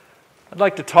I'd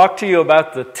like to talk to you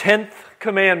about the 10th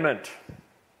commandment.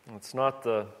 It's not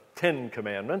the 10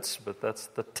 commandments, but that's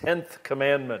the 10th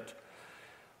commandment.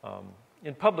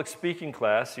 In public speaking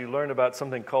class, you learn about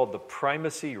something called the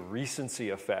primacy-recency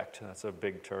effect. That's a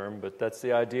big term, but that's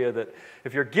the idea that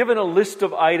if you're given a list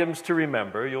of items to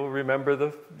remember, you'll remember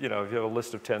if you have a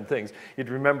list of 10 things, you'd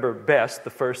remember best the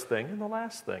first thing and the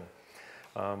last thing.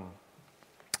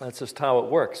 That's just how it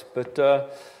works.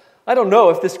 But I don't know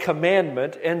if this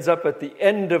commandment ends up at the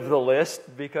end of the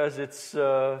list because it's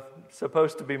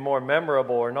supposed to be more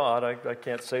memorable or not. I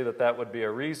can't say that would be a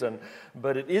reason,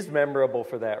 but it is memorable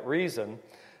for that reason.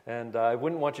 And I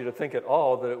wouldn't want you to think at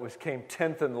all that it came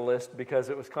 10th in the list because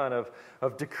it was kind of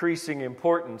decreasing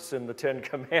importance in the 10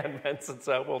 commandments. And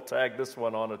so we'll tag this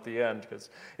one on at the end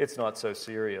because it's not so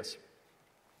serious.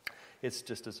 It's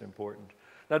just as important.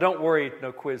 Now, don't worry,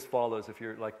 no quiz follows if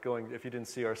you're if you didn't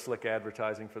see our slick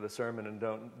advertising for the sermon and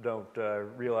don't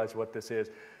realize what this is.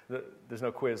 There's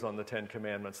no quiz on the 10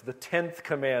 commandments. The 10th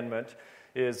commandment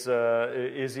is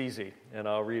easy, and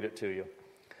I'll read it to you.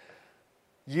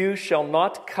 You shall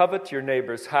not covet your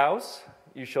neighbor's house.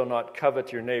 You shall not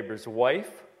covet your neighbor's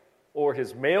wife, or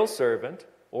his male servant,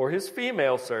 or his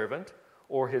female servant,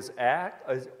 or his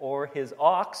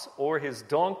ox, or his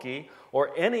donkey,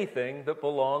 or anything that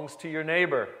belongs to your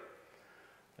neighbor.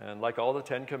 And like all the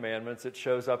 10 commandments, it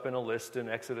shows up in a list in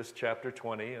Exodus chapter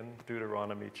 20 and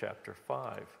Deuteronomy chapter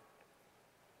 5.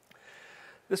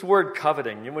 This word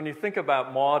coveting, when you think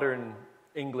about modern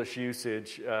English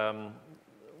usage,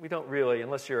 we don't really,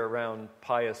 unless you're around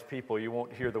pious people, you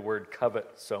won't hear the word covet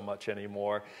so much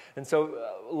anymore. And so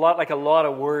a lot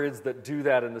of words that do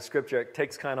that in the scripture, it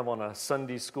takes kind of on a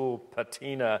Sunday school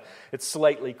patina. It's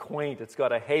slightly quaint. It's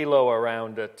got a halo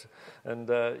around it. And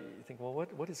you think, well,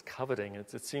 what is coveting?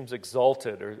 It seems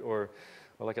exalted or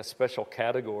like a special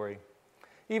category.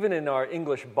 Even in our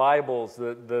English Bibles,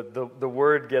 the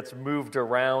word gets moved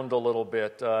around a little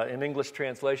bit. In English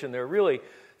translation, there are really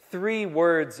 3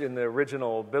 words in the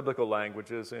original biblical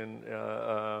languages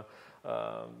that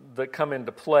come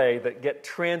into play that get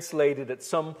translated at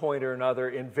some point or another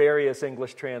in various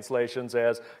English translations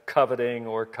as coveting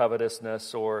or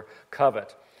covetousness or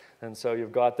covet. And so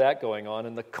you've got that going on.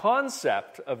 And the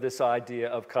concept of this idea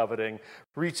of coveting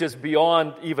reaches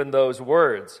beyond even those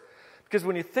words. Because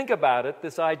when you think about it,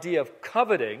 this idea of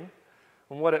coveting,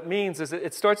 and what it means is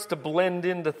it starts to blend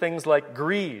into things like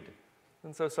greed.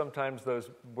 And so sometimes those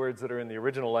words that are in the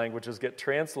original languages get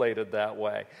translated that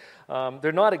way.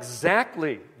 They're not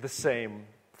exactly the same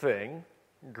thing,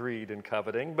 greed and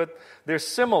coveting, but they're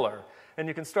similar. And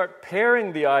you can start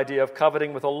pairing the idea of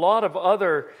coveting with a lot of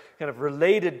other kind of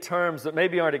related terms that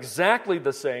maybe aren't exactly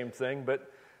the same thing,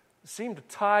 but seem to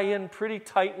tie in pretty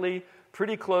tightly,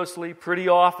 pretty closely, pretty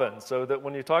often. So that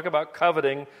when you talk about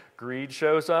coveting, greed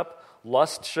shows up,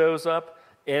 lust shows up,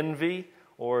 envy,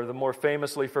 or the more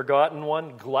famously forgotten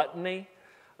one, gluttony.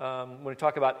 When we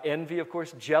talk about envy, of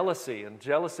course, jealousy. And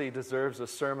jealousy deserves a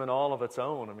sermon all of its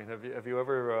own. I mean, have you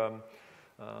ever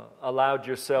allowed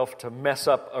yourself to mess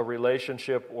up a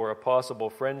relationship or a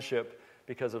possible friendship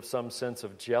because of some sense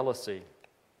of jealousy?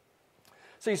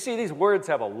 So you see, these words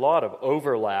have a lot of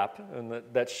overlap, and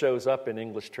that shows up in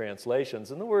English translations.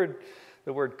 And the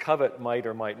word covet might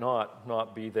or might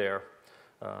not be there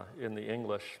in the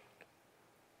English.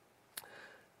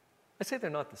 I say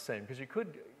they're not the same because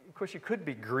you could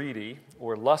be greedy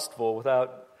or lustful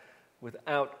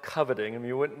without coveting. I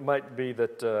mean, it might be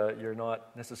that you're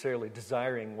not necessarily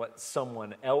desiring what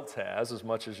someone else has as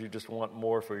much as you just want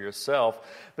more for yourself.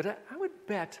 But I would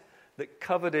bet that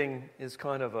coveting is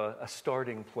kind of a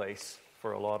starting place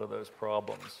for a lot of those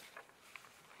problems.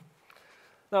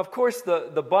 Now, of course,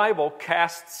 the Bible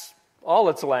casts all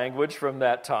its language from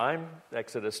that time,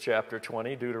 Exodus chapter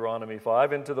 20, Deuteronomy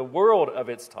 5, into the world of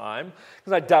its time.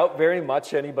 Because I doubt very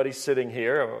much anybody sitting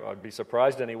here, or I'd be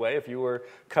surprised anyway, if you were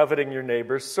coveting your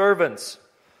neighbor's servants.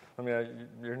 I mean,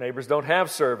 your neighbors don't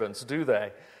have servants, do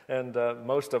they? And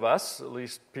most of us, at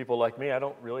least people like me, I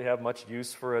don't really have much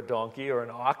use for a donkey or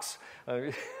an ox.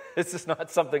 It's just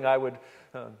not something I would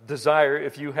desire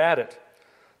if you had it.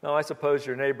 Now, I suppose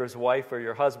your neighbor's wife or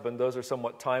your husband, those are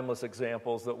somewhat timeless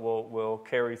examples that will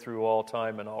carry through all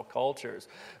time and all cultures.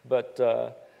 But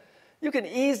you can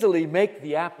easily make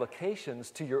the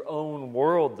applications to your own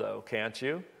world, though, can't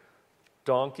you?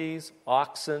 Donkeys,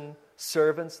 oxen,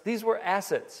 servants, these were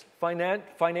assets,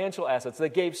 financial assets. They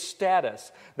gave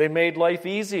status. They made life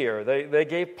easier. They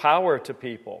gave power to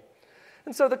people.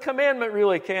 And so the commandment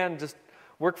really can just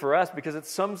work for us because it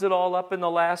sums it all up in the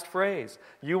last phrase.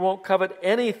 You won't covet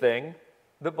anything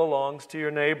that belongs to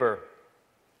your neighbor.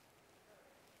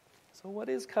 So what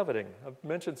is coveting? I've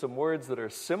mentioned some words that are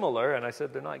similar, and I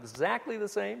said they're not exactly the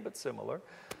same, but similar.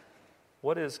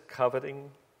 What is coveting,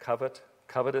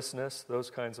 covetousness, those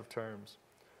kinds of terms?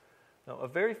 Now, a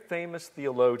very famous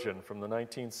theologian from the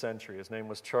 19th century, his name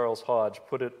was Charles Hodge,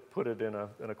 put it in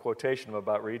a quotation I'm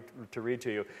about to read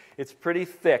to you. It's pretty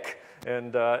thick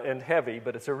and heavy,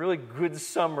 but it's a really good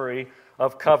summary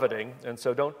of coveting, and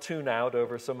so don't tune out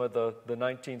over some of the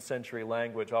 19th century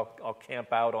language. I'll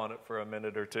camp out on it for a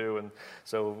minute or two, and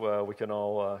so we can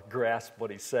all grasp what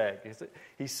he's saying.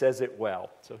 He says it well.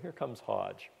 So here comes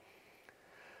Hodge.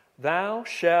 Thou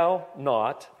shalt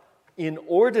not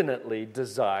inordinately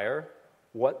desire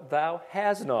what thou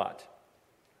hast not,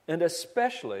 and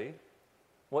especially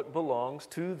what belongs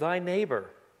to thy neighbor.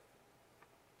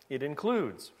 It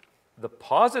includes the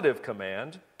positive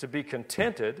command to be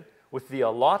contented with the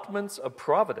allotments of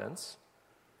providence,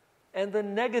 and the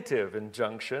negative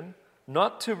injunction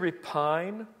not to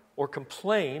repine or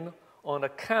complain on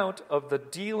account of the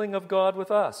dealing of God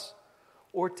with us,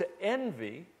 or to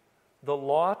envy the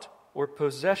lot or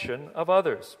possession of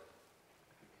others.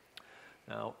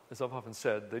 Now, as I've often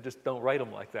said, they just don't write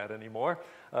them like that anymore.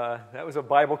 That was a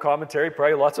Bible commentary.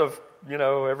 Probably lots of,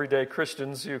 everyday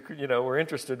Christians who, were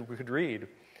interested could read.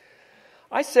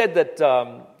 I said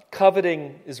that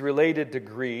coveting is related to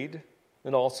greed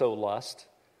and also lust.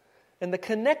 And the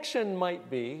connection might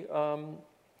be,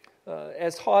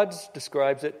 as Hodge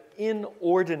describes it,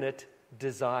 inordinate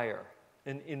desire.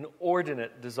 An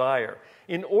inordinate desire.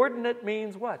 Inordinate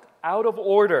means what? Out of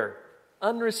order,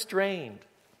 unrestrained,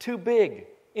 too big,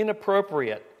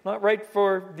 inappropriate, not right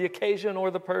for the occasion or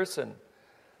the person.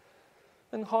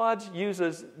 And Hodge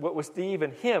uses what was to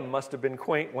even him must have been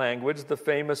quaint language, the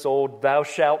famous old thou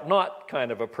shalt not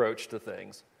kind of approach to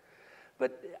things.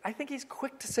 But I think he's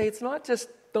quick to say it's not just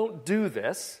don't do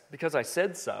this because I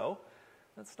said so.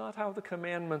 That's not how the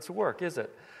commandments work, is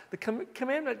it? The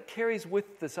commandment carries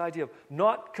with this idea of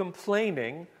not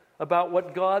complaining about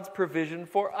what God's provision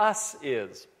for us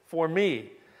is, for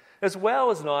me, as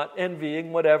well as not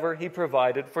envying whatever he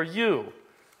provided for you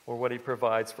or what he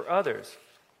provides for others.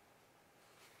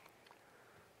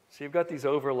 So you've got these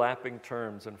overlapping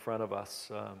terms in front of us.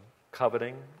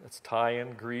 Coveting, that's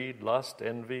tie-in, greed, lust,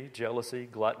 envy, jealousy,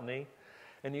 gluttony.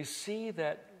 And you see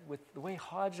that with the way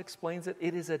Hodge explains it,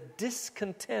 it is a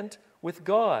discontent with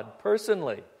God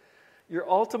personally. You're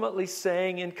ultimately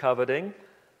saying in coveting,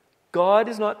 God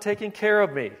is not taking care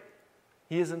of me.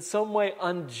 He is in some way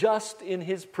unjust in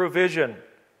his provision.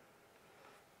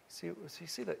 So you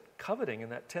see that coveting in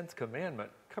that 10th commandment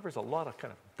covers a lot of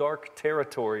kind of dark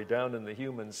territory down in the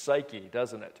human psyche,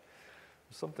 doesn't it?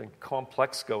 There's something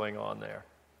complex going on there.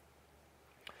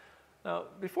 Now,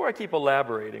 before I keep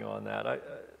elaborating on that,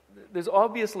 there's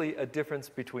obviously a difference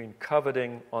between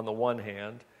coveting on the one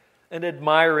hand and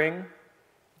admiring,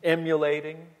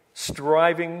 emulating,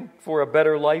 striving for a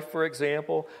better life, for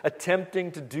example,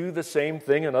 attempting to do the same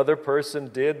thing another person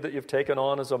did that you've taken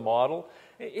on as a model.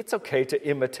 It's okay to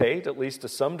imitate, at least to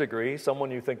some degree, someone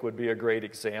you think would be a great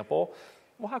example.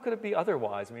 Well, how could it be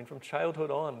otherwise? I mean, from childhood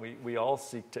on, we all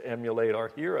seek to emulate our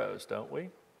heroes, don't we?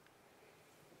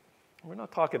 We're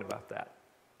not talking about that.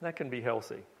 That can be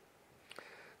healthy.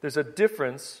 There's a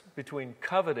difference between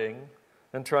coveting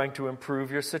and trying to improve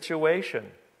your situation.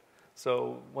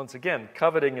 So, once again,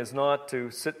 coveting is not to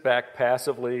sit back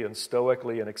passively and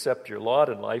stoically and accept your lot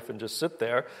in life and just sit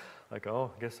there like,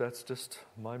 oh, I guess that's just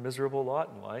my miserable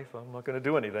lot in life. I'm not going to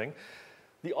do anything.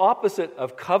 The opposite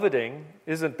of coveting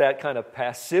isn't that kind of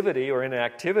passivity or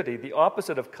inactivity. The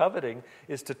opposite of coveting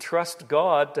is to trust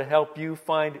God to help you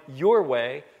find your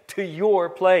way to your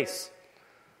place.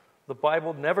 The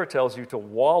Bible never tells you to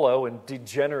wallow in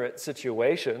degenerate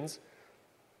situations.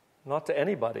 Not to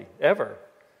anybody, ever.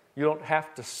 You don't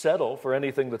have to settle for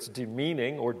anything that's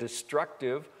demeaning or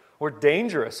destructive or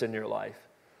dangerous in your life.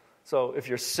 So if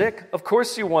you're sick, of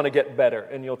course you want to get better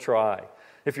and you'll try.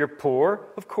 If you're poor,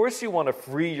 of course you want to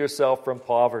free yourself from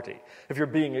poverty. If you're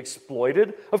being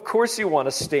exploited, of course you want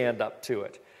to stand up to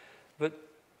it. But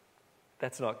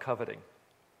that's not coveting.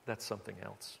 That's something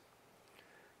else.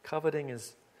 Coveting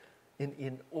is an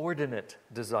inordinate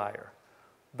desire,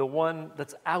 the one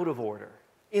that's out of order,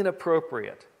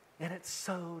 inappropriate, and it's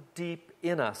so deep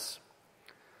in us.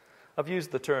 I've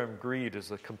used the term greed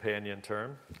as a companion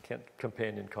term,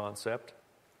 companion concept.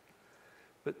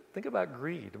 But think about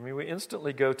greed. I mean, we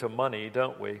instantly go to money,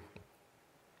 don't we?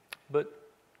 But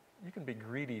you can be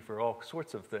greedy for all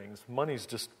sorts of things. Money's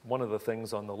just one of the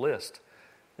things on the list.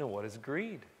 And what is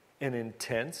greed? An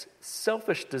intense,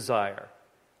 selfish desire.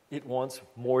 It wants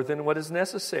more than what is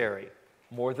necessary,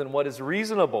 more than what is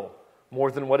reasonable,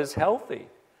 more than what is healthy.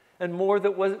 and more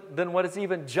than what is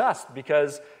even just,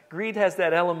 because greed has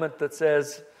that element that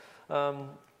says,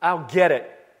 I'll get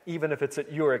it, even if it's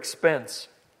at your expense.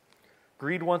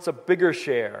 Greed wants a bigger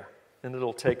share than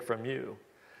it'll take from you.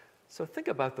 So think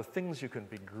about the things you can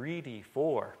be greedy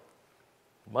for.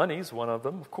 Money's one of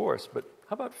them, of course, but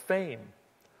how about fame?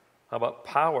 How about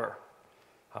power?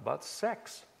 How about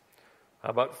sex? How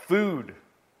about food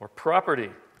or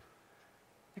property?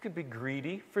 You can be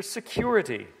greedy for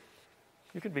security.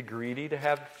 You can be greedy to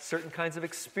have certain kinds of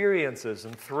experiences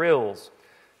and thrills.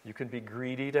 You can be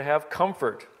greedy to have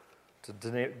comfort,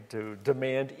 to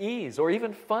demand ease, or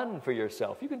even fun for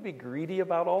yourself. You can be greedy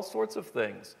about all sorts of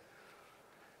things.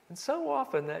 And so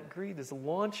often that greed is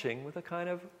launching with a kind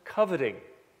of coveting.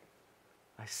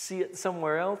 I see it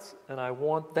somewhere else, and I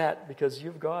want that because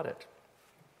you've got it.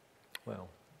 Well,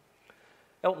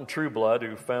 Elton Trueblood,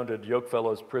 who founded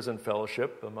Yokefellows Prison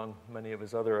Fellowship, among many of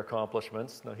his other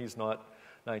accomplishments. Now, he's not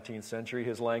 19th century.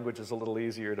 His language is a little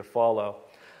easier to follow.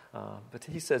 But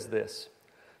he says this: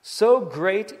 "So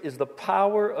great is the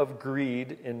power of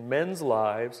greed in men's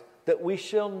lives that we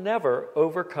shall never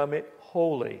overcome it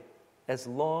wholly, as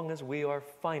long as we are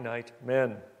finite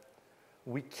men.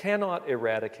 We cannot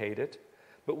eradicate it,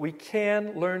 but we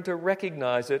can learn to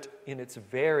recognize it in its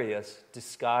various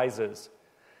disguises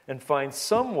and find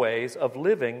some ways of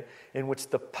living in which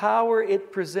the power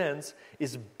it presents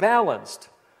is balanced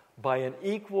by an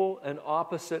equal and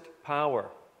opposite power."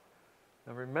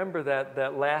 Now remember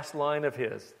that last line of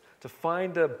his, to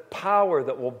find a power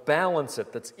that will balance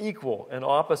it, that's equal and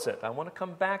opposite. I want to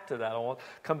come back to that. I want to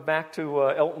come back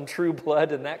to Elton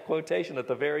Trueblood and that quotation at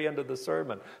the very end of the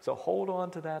sermon. So hold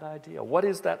on to that idea. What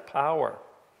is that power?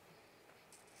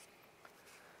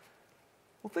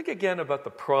 Well, think again about the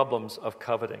problems of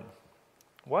coveting.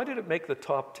 Why did it make the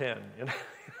top 10?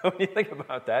 When you think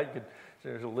about that,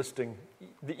 there's a listing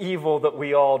the evil that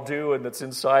we all do and that's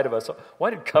inside of us. Why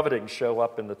did coveting show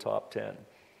up in the top 10?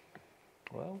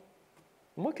 Well,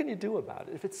 what can you do about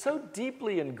it? If it's so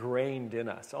deeply ingrained in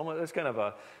us, it's kind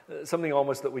of something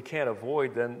almost that we can't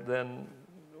avoid, then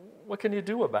what can you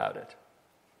do about it?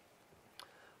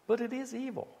 But it is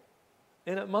evil,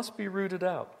 and it must be rooted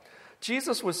out.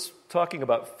 Jesus was talking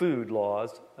about food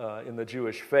laws in the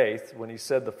Jewish faith when he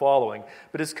said the following,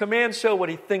 but his commands show what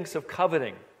he thinks of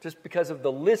coveting, just because of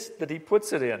the list that he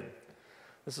puts it in.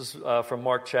 This is from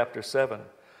Mark chapter 7.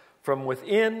 "From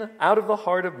within, out of the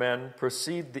heart of men,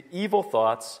 proceed the evil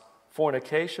thoughts,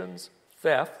 fornications,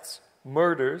 thefts,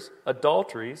 murders,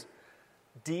 adulteries,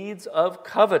 deeds of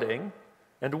coveting,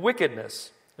 and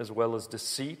wickedness, as well as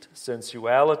deceit,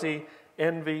 sensuality,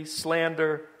 envy,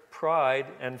 slander, pride,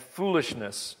 and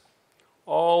foolishness.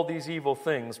 All these evil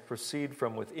things proceed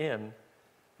from within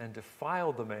and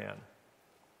defile the man."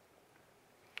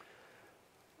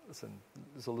 Listen,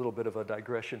 there's a little bit of a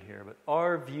digression here, but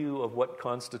our view of what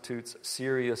constitutes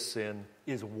serious sin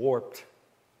is warped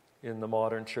in the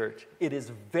modern church. It is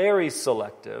very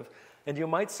selective, and you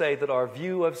might say that our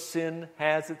view of sin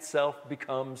has itself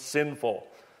become sinful.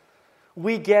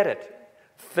 We get it.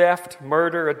 Theft,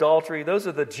 murder, adultery, those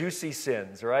are the juicy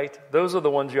sins, right? Those are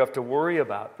the ones you have to worry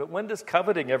about. But when does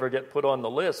coveting ever get put on the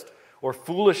list? Or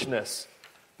foolishness?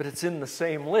 But it's in the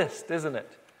same list, isn't it?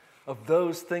 Of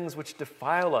those things which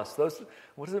defile us.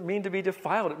 What does it mean to be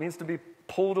defiled? It means to be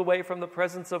pulled away from the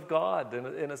presence of God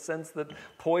in a sense that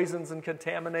poisons and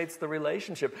contaminates the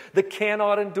relationship, that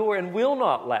cannot endure and will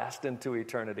not last into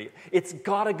eternity. It's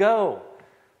got to go.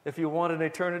 If you want an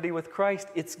eternity with Christ,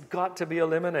 it's got to be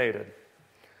eliminated.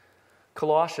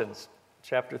 Colossians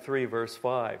chapter 3, verse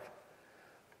 5.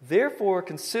 "Therefore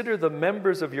consider the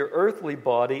members of your earthly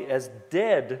body as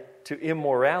dead to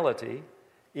immorality,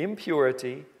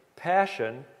 impurity,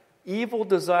 passion, evil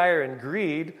desire, and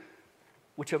greed,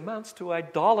 which amounts to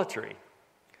idolatry."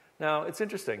 Now, it's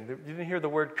interesting. You didn't hear the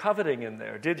word coveting in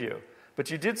there, did you? But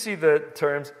you did see the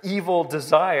terms evil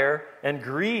desire and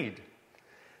greed.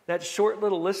 That short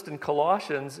little list in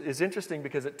Colossians is interesting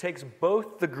because it takes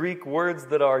both the Greek words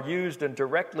that are used and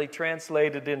directly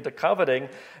translated into coveting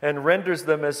and renders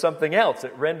them as something else.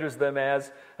 It renders them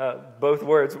as both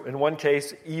words, in one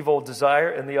case, evil desire,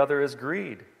 and the other is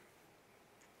greed.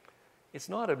 It's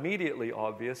not immediately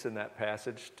obvious in that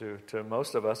passage to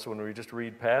most of us when we just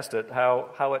read past it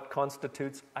how it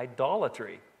constitutes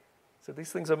idolatry. So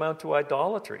these things amount to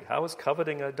idolatry. How is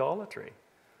coveting idolatry?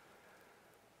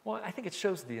 Well, I think it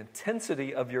shows the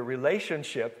intensity of your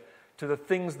relationship to the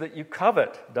things that you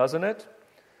covet, doesn't it?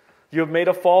 You have made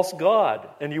a false god,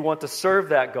 and you want to serve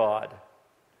that god.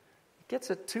 It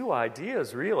gets at two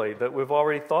ideas, really, that we've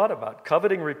already thought about.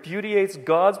 Coveting repudiates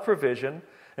God's provision,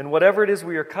 and whatever it is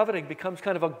we are coveting becomes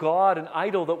kind of a god, an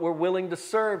idol that we're willing to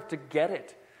serve to get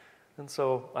it. And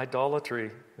so idolatry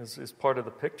is part of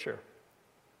the picture.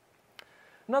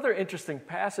 Another interesting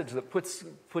passage that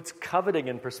puts coveting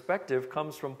in perspective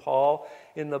comes from Paul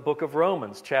in the book of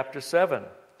Romans, chapter 7.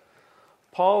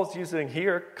 Paul's using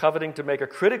here coveting to make a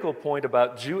critical point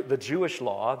about the Jewish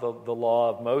law, the law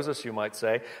of Moses, you might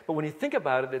say. But when you think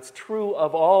about it, it's true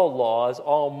of all laws,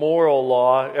 all moral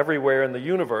law everywhere in the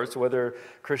universe, whether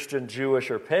Christian, Jewish,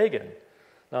 or pagan.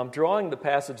 Now, I'm drawing the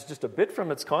passage just a bit from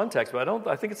its context, but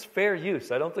I think it's fair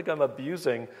use. I don't think I'm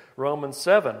abusing Romans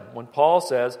 7 when Paul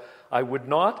says, I would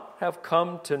not have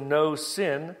come to know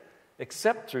sin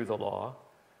except through the law,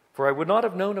 for I would not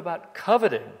have known about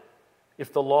coveting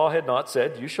if the law had not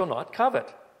said, you shall not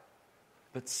covet.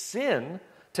 But sin,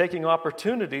 taking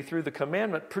opportunity through the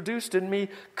commandment, produced in me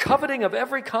coveting of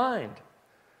every kind.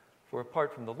 For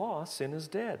apart from the law, sin is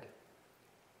dead.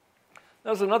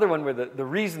 There's another one where the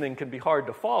reasoning can be hard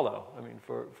to follow,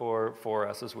 for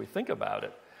us as we think about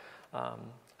it.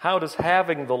 How does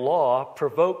having the law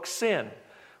provoke sin?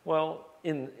 Well,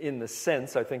 in the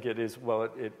sense, I think it is,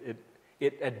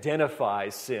 it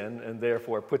identifies sin and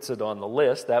therefore puts it on the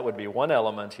list. That would be one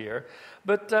element here.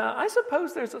 But I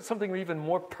suppose there's something even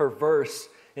more perverse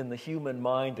in the human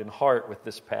mind and heart with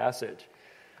this passage.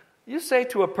 You say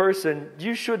to a person,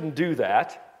 you shouldn't do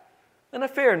that, and a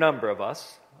fair number of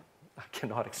us, I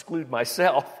cannot exclude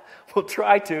myself, will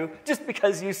try to just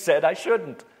because you said I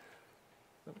shouldn't.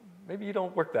 Maybe you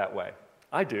don't work that way.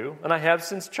 I do, and I have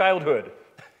since childhood.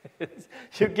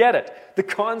 You get it. The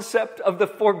concept of the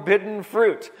forbidden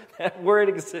fruit. That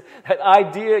word, that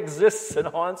idea exists and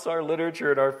haunts our literature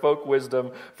and our folk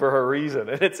wisdom for a reason.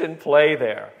 And it's in play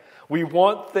there. We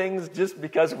want things just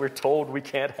because we're told we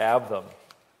can't have them.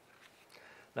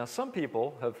 Now, some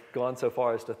people have gone so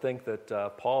far as to think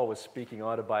that Paul was speaking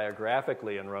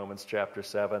autobiographically in Romans chapter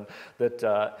 7,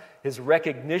 that his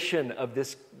recognition of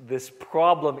this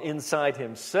problem inside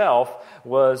himself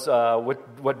was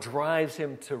what drives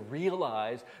him to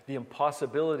realize the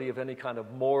impossibility of any kind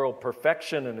of moral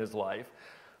perfection in his life.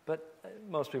 But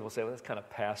most people say, well, that's kind of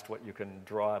past what you can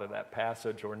draw out of that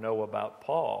passage or know about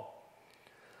Paul.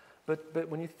 But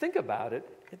when you think about it,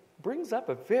 it brings up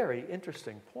a very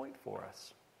interesting point for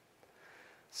us.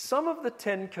 Some of the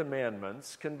Ten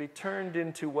Commandments can be turned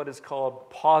into what is called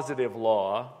positive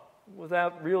law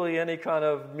without really any kind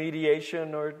of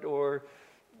mediation or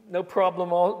no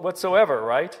problem whatsoever,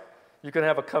 right? You can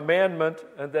have a commandment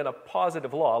and then a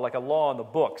positive law, like a law in the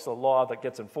books, a law that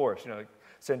gets enforced,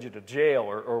 send you to jail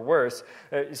or worse.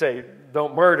 You say,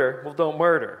 don't murder. Well, don't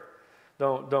murder.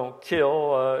 Don't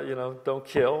kill, don't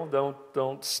kill,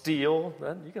 don't steal.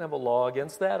 Then you can have a law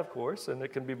against that, of course, and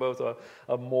it can be both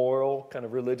a moral kind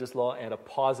of religious law and a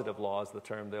positive law is the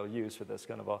term they'll use for this,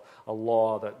 kind of a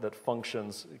law that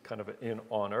functions kind of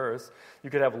on earth.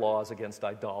 You could have laws against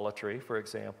idolatry, for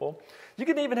example. You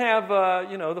can even have,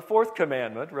 the fourth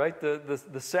commandment, right,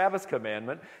 the Sabbath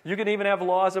commandment. You can even have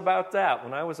laws about that.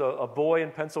 When I was a boy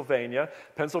in Pennsylvania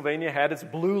had its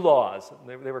blue laws.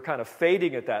 They were kind of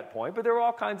fading at that point, but there were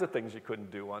all kinds of things you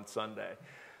couldn't do on Sunday.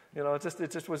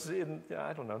 It just was,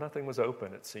 nothing was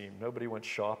open, it seemed. Nobody went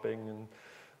shopping, and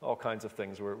all kinds of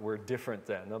things were different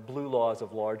then. The blue laws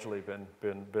have largely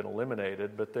been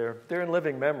eliminated, but they're in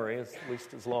living memory, at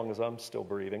least as long as I'm still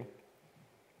breathing.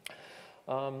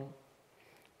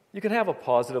 You can have a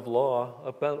positive law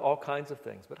about all kinds of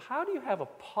things, but how do you have a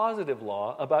positive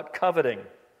law about coveting?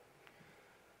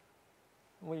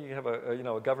 Well, you have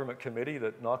a government committee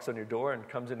that knocks on your door and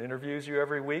comes and interviews you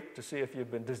every week to see if you've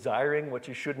been desiring what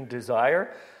you shouldn't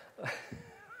desire.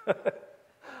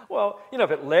 Well,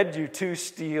 if it led you to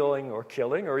stealing or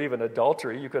killing or even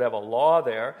adultery, you could have a law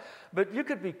there. But you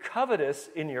could be covetous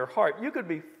in your heart. You could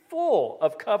be full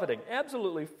of coveting,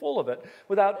 absolutely full of it,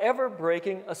 without ever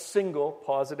breaking a single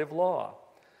positive law.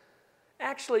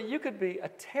 Actually, you could be a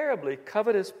terribly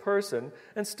covetous person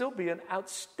and still be an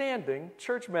outstanding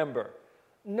church member.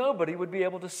 Nobody would be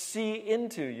able to see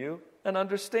into you and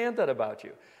understand that about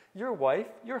you. Your wife,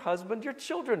 your husband, your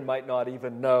children might not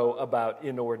even know about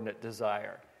inordinate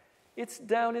desire. It's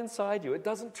down inside you. It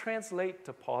doesn't translate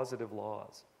to positive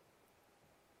laws.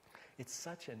 It's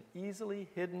such an easily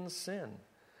hidden sin.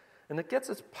 And it gets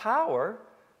its power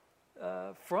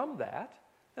from that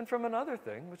and from another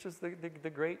thing, which is the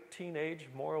great teenage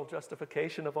moral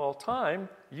justification of all time.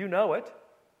 You know it.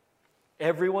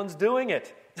 Everyone's doing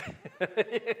it.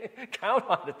 Count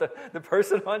on it. The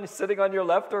person sitting on your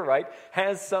left or right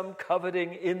has some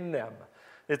coveting in them.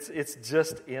 It's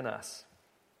just in us.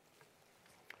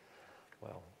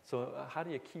 Well, So how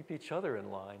do you keep each other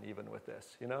in line even with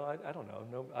this? I don't know.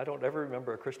 No, I don't ever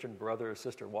remember a Christian brother or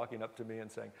sister walking up to me and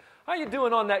saying, "How you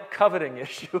doing on that coveting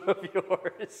issue of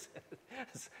yours?"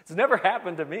 It's never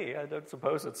happened to me. I don't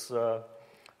suppose it's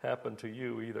happened to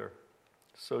you either.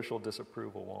 Social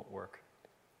disapproval won't work.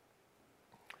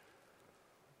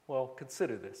 Well,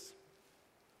 consider this.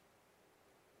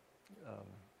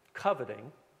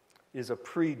 Coveting is a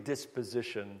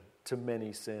predisposition to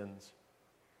many sins,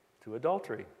 to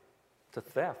adultery, to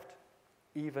theft,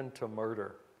 even to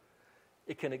murder.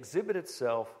 It can exhibit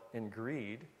itself in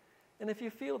greed, and if you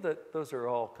feel that those are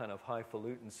all kind of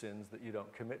highfalutin sins that you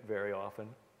don't commit very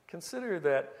often, consider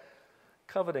that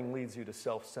coveting leads you to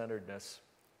self-centeredness,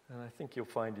 and I think you'll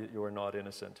find that you are not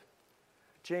innocent.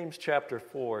 James chapter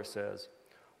 4 says,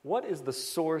 "What is the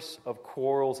source of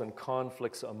quarrels and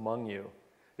conflicts among you?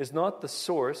 Is not the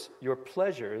source your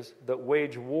pleasures that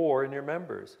wage war in your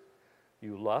members?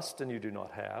 You lust and you do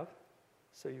not have,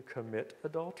 so you commit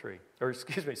adultery.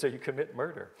 So you commit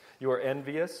murder. You are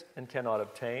envious and cannot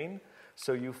obtain,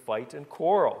 so you fight and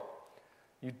quarrel.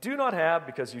 You do not have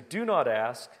because you do not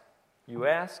ask. You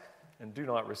ask and do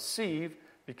not receive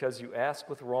because you ask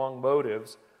with wrong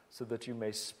motives, so that you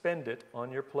may spend it on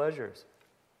your pleasures."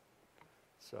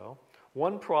 So,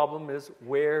 one problem is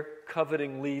where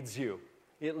coveting leads you.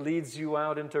 It leads you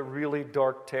out into really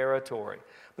dark territory.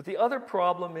 But the other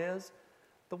problem is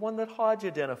the one that Hodge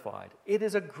identified. It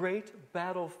is a great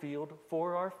battlefield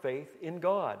for our faith in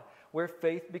God, where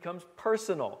faith becomes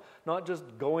personal, not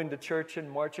just going to church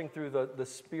and marching through the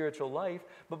spiritual life,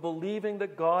 but believing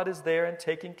that God is there and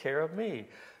taking care of me.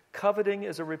 Coveting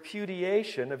is a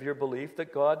repudiation of your belief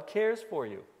that God cares for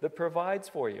you, that provides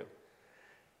for you.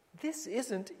 This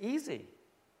isn't easy.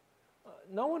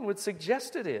 No one would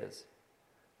suggest it is.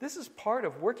 This is part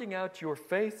of working out your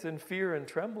faith in fear and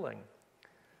trembling.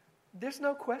 There's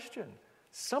no question.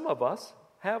 Some of us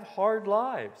have hard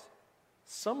lives.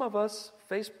 Some of us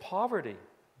face poverty,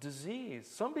 disease.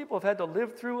 Some people have had to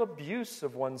live through abuse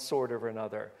of one sort or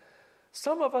another.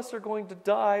 Some of us are going to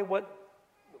die what,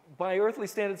 by earthly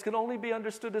standards, can only be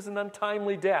understood as an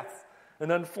untimely death, an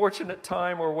unfortunate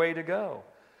time or way to go.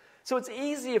 So it's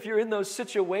easy if you're in those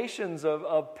situations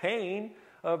of pain,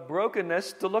 of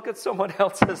brokenness, to look at someone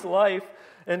else's life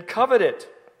and covet it.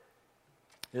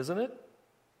 Isn't it?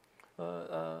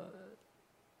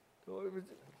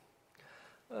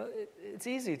 It's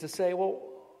easy to say, well,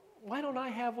 why don't I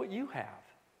have what you have?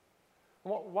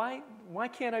 Why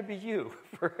can't I be you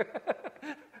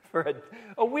for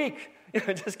a week?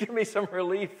 Just give me some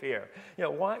relief here.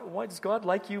 Why does God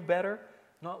like you better,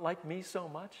 not like me so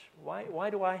much? Why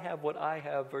do I have what I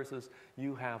have versus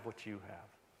you have what you have?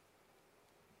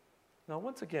 Now,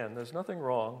 once again, there's nothing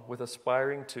wrong with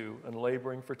aspiring to and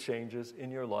laboring for changes in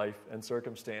your life and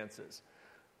circumstances.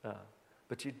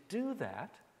 But you do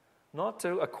that not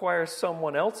to acquire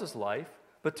someone else's life,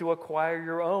 but to acquire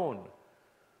your own.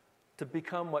 To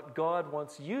become what God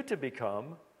wants you to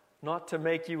become, not to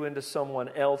make you into someone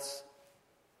else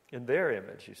in their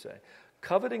image, you say.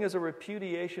 Coveting is a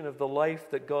repudiation of the life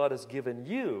that God has given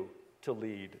you to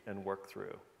lead and work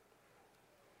through.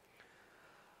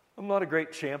 I'm not a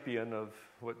great champion of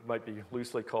what might be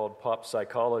loosely called pop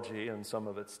psychology and some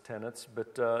of its tenets,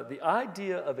 but the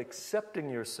idea of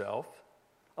accepting yourself,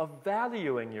 of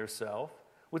valuing yourself,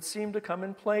 would seem to come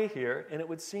in play here, and it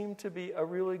would seem to be a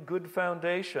really good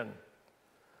foundation.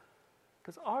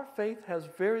 Because our faith has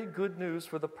very good news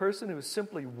for the person who is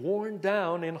simply worn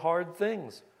down in hard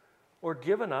things, or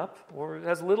given up, or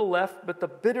has little left but the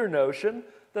bitter notion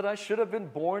that I should have been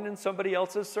born in somebody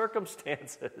else's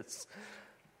circumstances.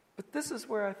 But this is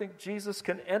where I think Jesus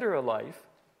can enter a life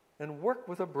and work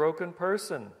with a broken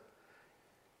person.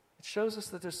 It shows us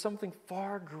that there's something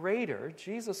far greater,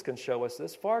 Jesus can show us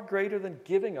this, far greater than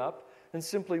giving up and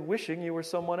simply wishing you were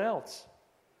someone else.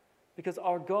 Because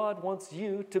our God wants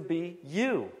you to be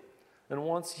you, and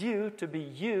wants you to be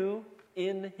you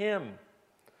in Him.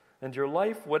 And your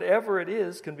life, whatever it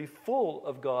is, can be full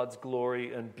of God's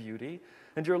glory and beauty,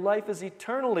 and your life is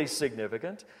eternally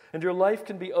significant, and your life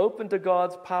can be open to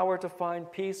God's power to find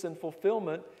peace and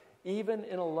fulfillment, even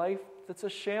in a life that's a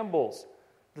shambles,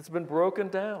 that's been broken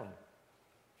down.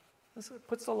 This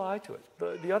puts a lie to it.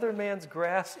 The other man's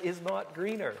grass is not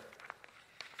greener.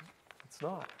 It's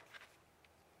not.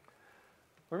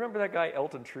 Remember that guy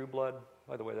Elton Trueblood?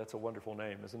 By the way, that's a wonderful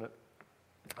name, isn't it?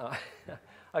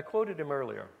 I quoted him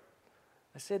earlier.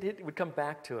 I said it would come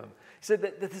back to him. He said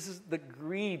that the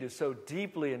greed is so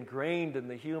deeply ingrained in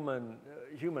the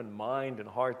human mind and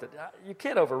heart that you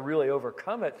can't really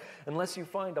overcome it unless you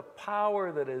find a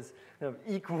power that is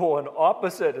equal and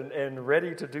opposite and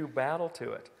ready to do battle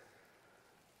to it.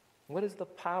 What is the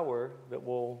power that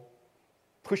will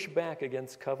push back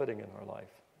against coveting in our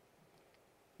life?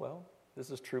 Well,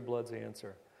 this is True Blood's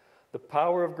answer. The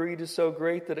power of greed is so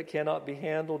great that it cannot be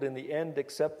handled in the end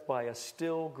except by a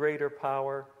still greater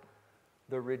power,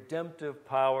 the redemptive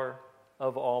power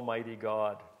of Almighty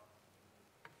God.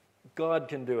 God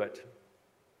can do it.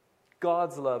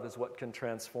 God's love is what can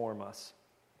transform us.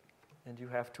 And you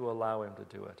have to allow Him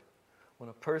to do it. When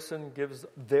a person gives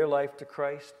their life to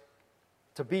Christ,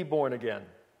 to be born again,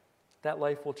 that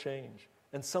life will change.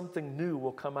 And something new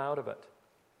will come out of it.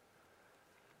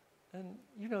 And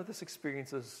you know this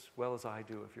experience as well as I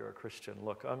do if you're a Christian.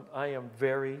 Look, I am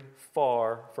very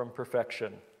far from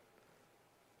perfection.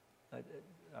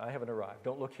 I haven't arrived.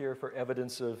 Don't look here for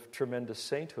evidence of tremendous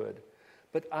sainthood.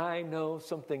 But I know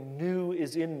something new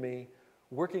is in me,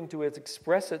 working to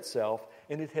express itself,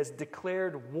 and it has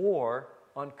declared war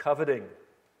on coveting.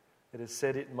 It has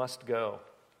said it must go.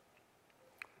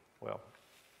 Well,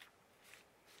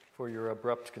 for your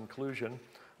abrupt conclusion,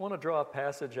 I want to draw a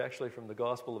passage actually from the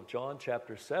Gospel of John,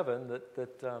 chapter 7,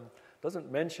 that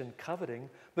doesn't mention coveting,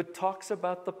 but talks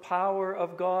about the power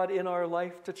of God in our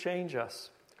life to change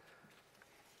us.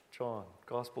 John,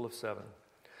 Gospel of 7.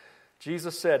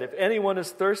 Jesus said, "If anyone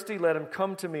is thirsty, let him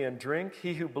come to me and drink.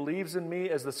 He who believes in me,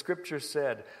 as the Scripture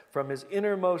said, from his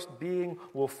innermost being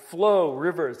will flow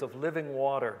rivers of living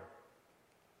water."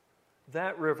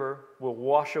 That river will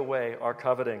wash away our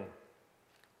coveting,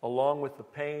 along with the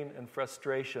pain and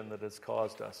frustration that has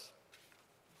caused us.